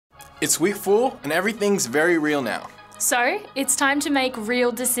It's week 4 and everything's very real now. So, it's time to make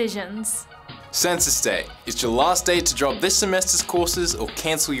real decisions. Census Day. It's your last day to drop this semester's courses or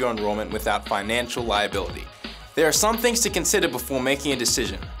cancel your enrollment without financial liability. There are some things to consider before making a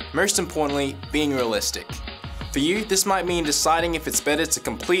decision. Most importantly, being realistic. For you, this might mean deciding if it's better to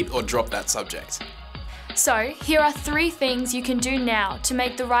complete or drop that subject. So, here are 3 things you can do now to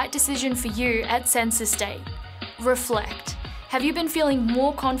make the right decision for you at Census Day. Reflect. Have you been feeling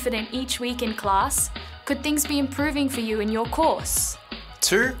more confident each week in class? Could things be improving for you in your course?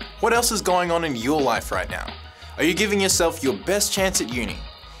 2. What else is going on in your life right now? Are you giving yourself your best chance at uni?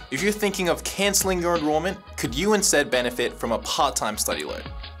 If you're thinking of cancelling your enrollment, could you instead benefit from a part-time study load?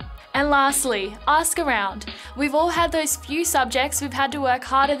 And lastly, ask around. We've all had those few subjects we've had to work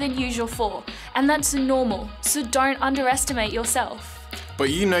harder than usual for, and that's normal, so don't underestimate yourself. But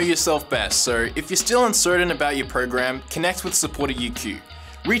you know yourself best, so if you're still uncertain about your program, connect with support at UQ.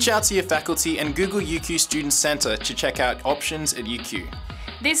 Reach out to your faculty and Google UQ Student Centre to check out options at UQ.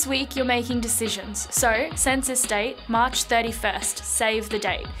 This week you're making decisions, so Census date, March 31st, save the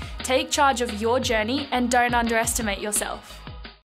date. Take charge of your journey and don't underestimate yourself.